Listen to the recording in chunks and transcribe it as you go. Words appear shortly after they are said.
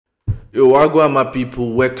Yo, wagwan my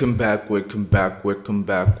people, welcome back, welcome back, welcome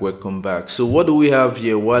back, welcome back. So what do we have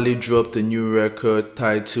here? Wale dropped a new record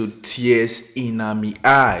titled Tears in My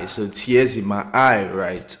Eye. So Tears in My Eye,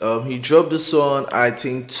 right? He dropped the song I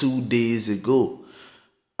think 2 days ago.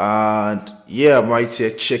 And yeah, I'm right here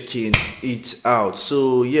checking it out.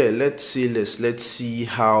 So yeah, let's see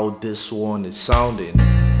how this one is sounding.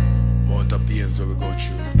 Amount of pains where we go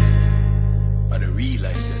through are the real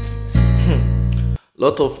life settings.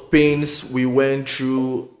 Lot of pains we went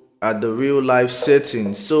through at the real life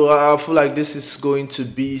setting. So I feel like this is going to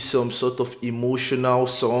be some sort of emotional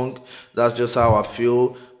song. That's just how I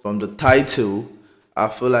feel from the title. I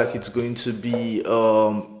feel like it's going to be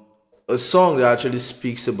a song that actually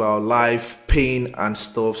speaks about life, pain, and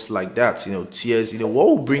stuffs like that. You know, tears. You know, what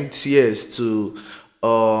will bring tears to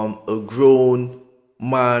a grown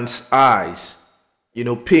man's eyes? You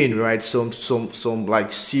know, pain, right? Some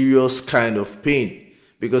like serious kind of pain.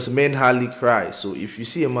 Because men hardly cry. So if you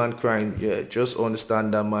see a man crying, yeah, just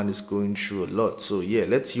understand that man is going through a lot. So yeah,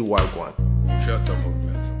 let's see Wagwan. Shatta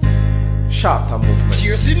movement. Shatta movement.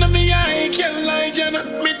 Tears in my eye, can't lie, Jenna.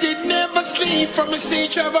 Me did never sleep from a sea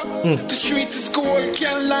travel. The street is cold,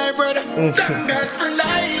 can't lie, brother. Thank God for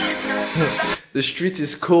life. The street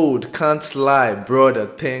is cold, can't lie, brother.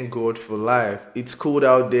 Thank God for life. It's cold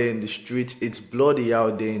out there in the street. It's bloody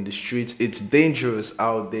out there in the street. It's dangerous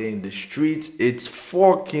out there in the street. It's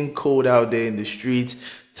fucking cold out there in the street.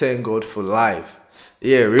 Thank God for life.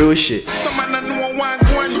 Yeah, real shit. Someone I know one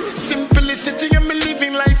simplicity and me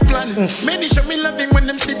living life plan. Many show me loving when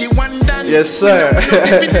them see the one done. Yes, sir.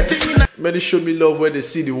 Many show me love when they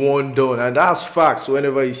see the one done, and that's facts.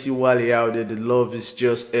 Whenever you see Wale out there, the love is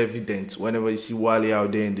just evident. Whenever you see Wale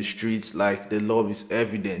out there in the streets, like the love is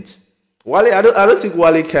evident. Wale, I don't think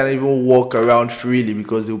Wale can even walk around freely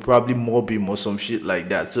because they'll probably mob him or some shit like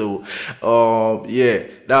that. So, yeah,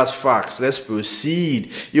 that's facts. Let's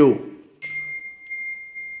proceed. Yo,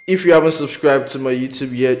 if you haven't subscribed to my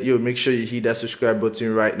YouTube yet, yo, make sure you hit that subscribe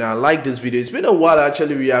button right now. Like this video. It's been a while I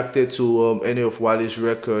actually reacted to any of Wale's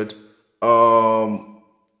record. That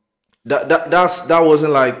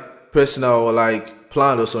wasn't like personal or like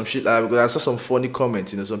planned or some shit like that, because I saw some funny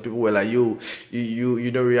comments. You know, some people were like, you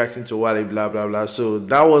don't reacting to Wale, blah blah blah. So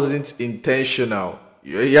that wasn't intentional.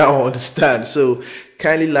 Yeah, I understand. So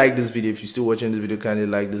kindly like this video. If you're still watching this video, kindly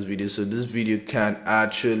like this video, so this video can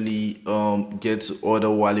actually get to other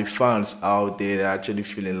Wale fans out there that are actually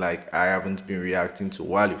feeling like I haven't been reacting to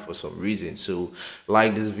Wale for some reason. So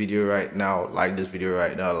like this video right now, like this video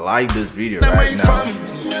right now, like this video right now.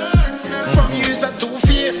 From years that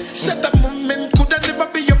two-face, shut up movement could have never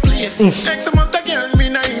be your place. X amount of girl, me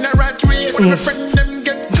now in a rat race. My friend them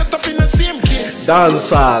get cut up in the same case.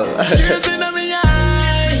 Dancehall. Tears in my eye.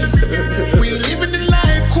 We living the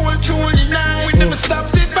life cold through the night. We never stop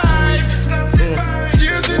the fight.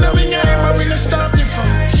 Tears in my eye, but we never stop the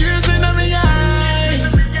fight. Tears in my eye.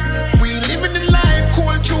 We living the life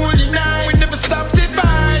cold through the night. We never stop the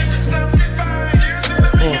fight.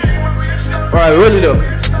 Alright, roll it up.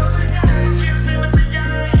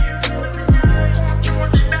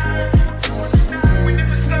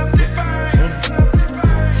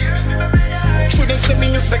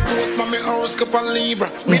 Libra,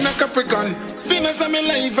 me na Capricorn. Venus on me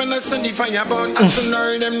life and I saw the fire burn. I saw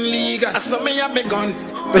none them league. I saw me have me gun.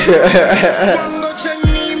 Bongo check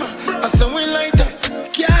me, I saw we light up.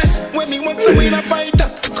 Cash when me want to win a fight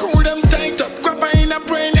up. Cool them tight up. Grab in a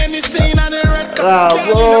brain and it's saying on the red cup.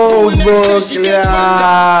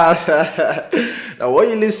 Now what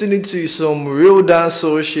you're listening to is some real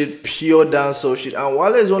dancehall shit, pure dancehall shit. And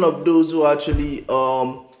Wale is one of those who actually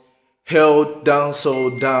held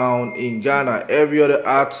dancehall down in Ghana. Every other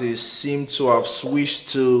artist seemed to have switched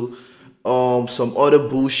to some other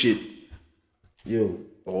bullshit. Yo,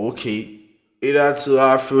 okay. Either to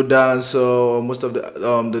Afro dance, or most of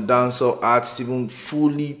the dancehall artists even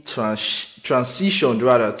fully transitioned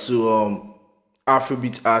rather to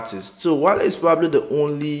Afrobeat artists. So Wale is probably the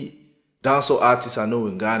only dancehall artist I know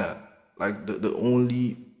in Ghana. Like the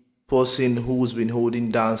only person who's been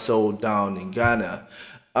holding dancehall down in Ghana.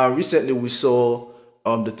 Recently we saw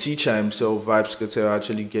the teacher himself, Vybz Kartel,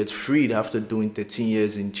 actually get freed after doing 13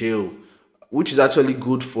 years in jail, which is actually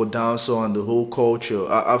good for dancehall and the whole culture.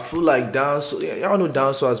 I feel like dancehall, yeah, y'all know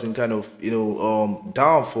dancehall has been kind of, you know,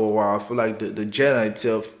 down for a while. I feel like the genre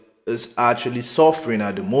itself is actually suffering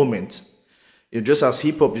at the moment. You know, just as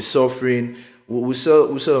hip hop is suffering, we saw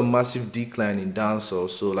a massive decline in dancehall.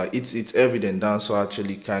 So like it's evident dancehall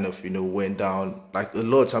actually kind of, you know, went down like a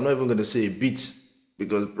lot. I'm not even gonna say a bit.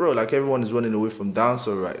 Because, bro, like everyone is running away from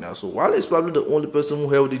dancehall right now. So Wale is probably the only person who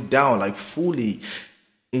held it down, like fully.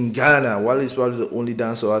 in Ghana. Wale is probably the only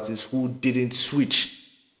dancehall artist who didn't switch.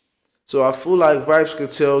 So I feel like Vybz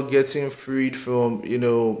Kartel getting freed from,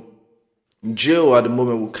 jail at the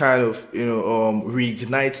moment will kind of,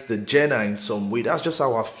 reignite the genre in some way. That's just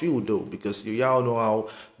how I feel though, because y'all know how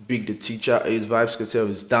big the teacher is. Vybz Kartel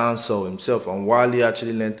is dancehall himself, and Wale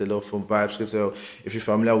actually learned a lot from Vybz Kartel. If you're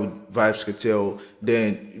familiar with Vybz Kartel,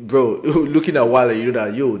 then bro, looking at Wale, you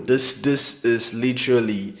know that this is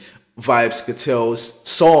literally Vybz Kartel's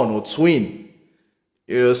son or twin.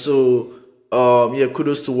 So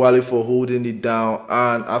kudos to Wale for holding it down,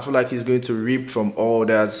 and I feel like he's going to reap from all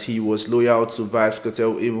that. He was loyal to Vybz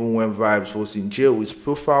Kartel even when Vybz was in jail. His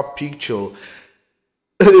profile picture on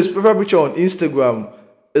Instagram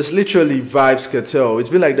is literally Vybz Kartel. It's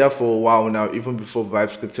been like that for a while now, even before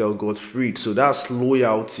Vybz Kartel got freed. So that's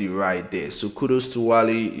loyalty right there. So kudos to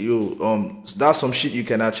Wale. That's some shit you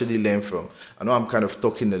can actually learn from. I know I'm kind of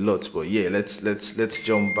talking a lot, but yeah, let's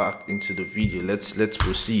jump back into the video. Let's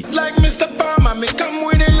proceed. Like Mr. Palmer, me come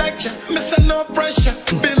with a lecture. Mr. No pressure.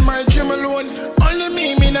 Build my dream alone. Only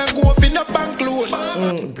me not go up in a bank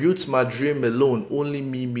loan. Built my dream alone. Only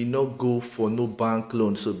me not go for no bank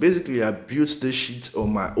loan. So basically, I built this shit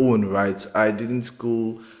on my own, right? I didn't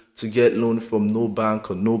go to get loan from no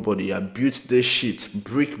bank or nobody. I built this shit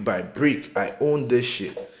brick by brick. I own this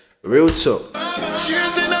shit. Real talk.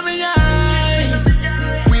 Tears in my eye.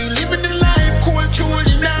 We living the life cold through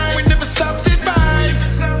the night. We never stop the fight.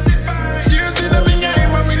 Tears in my eye,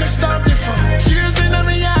 but we never stop the fight. Tears in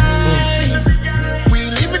my eye. We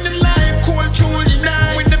living the life cold through the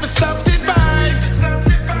night. We never stop the fight.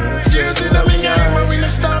 Tears in my eye, but we never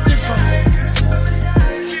stop the fight.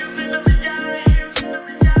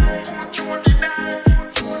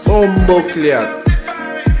 Clear.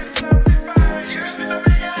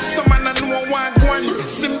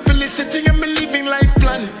 Simplicity and me living life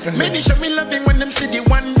plan. Many show me loving when them see the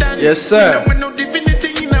one done. Yes, sir. When no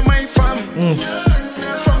divinity in my farm.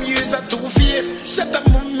 From years at 2 years. Shatta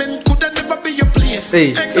movement could never be your place.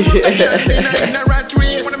 Hey. In a rat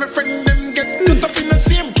race. When my friend them get caught up in the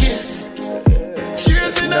same case.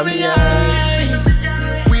 Tears in my eye.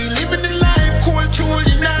 We living the life cold through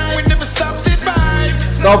the night. We never stop the fight.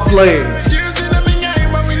 Stop playing. Tears in my eye,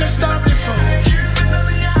 but we never stop the fight.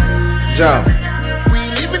 Jump.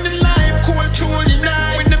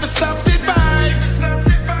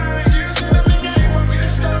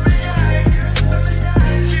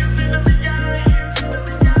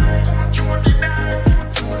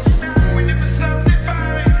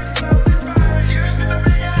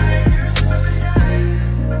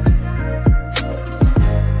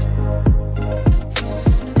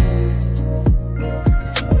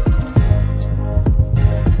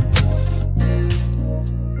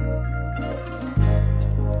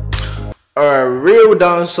 Real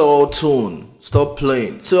dancehall tune. Stop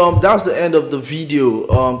playing. So that's the end of the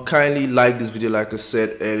video. Kindly like this video, like I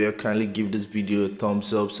said earlier. Kindly give this video a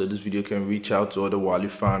thumbs up so this video can reach out to other Wale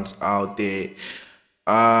fans out there.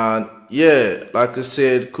 And yeah, like I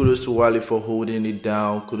said, kudos to Wale for holding it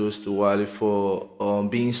down. Kudos to Wale for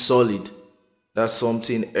being solid. That's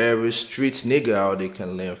something every street nigga out there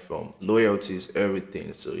can learn from. Loyalty is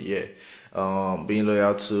everything. So yeah, being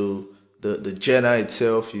loyal to the genre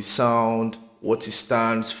itself, his sound, what it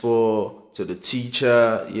stands for, to the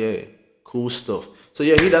teacher. Yeah, cool stuff. So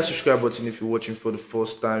yeah, hit that subscribe button if you're watching for the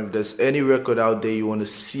first time. If there's any record out there you want to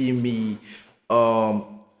see me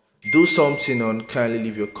do something on, kindly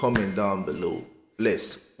leave your comment down below.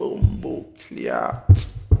 Bless. Boom, boom, clear.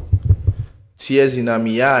 Tears in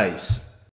my eyes.